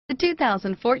The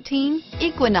 2014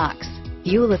 Equinox.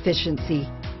 Fuel efficiency,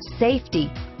 safety,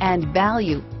 and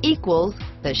value equals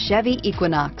the Chevy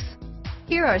Equinox.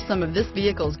 Here are some of this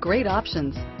vehicle's great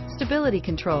options: stability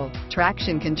control,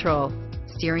 traction control,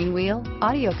 steering wheel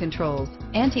audio controls,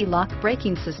 anti-lock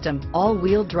braking system,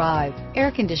 all-wheel drive, air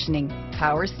conditioning,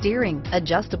 power steering,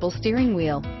 adjustable steering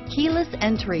wheel, keyless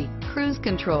entry, cruise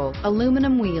control,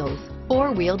 aluminum wheels,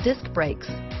 four-wheel disc brakes,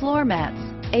 floor mats,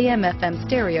 AM/FM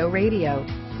stereo radio,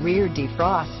 rear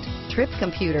defrost, trip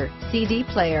computer, CD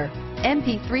player,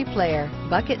 MP3 player,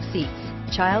 bucket seats,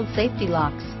 child safety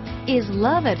locks. Is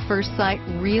love at first sight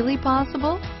really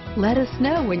possible? Let us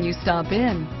know when you stop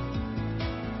in.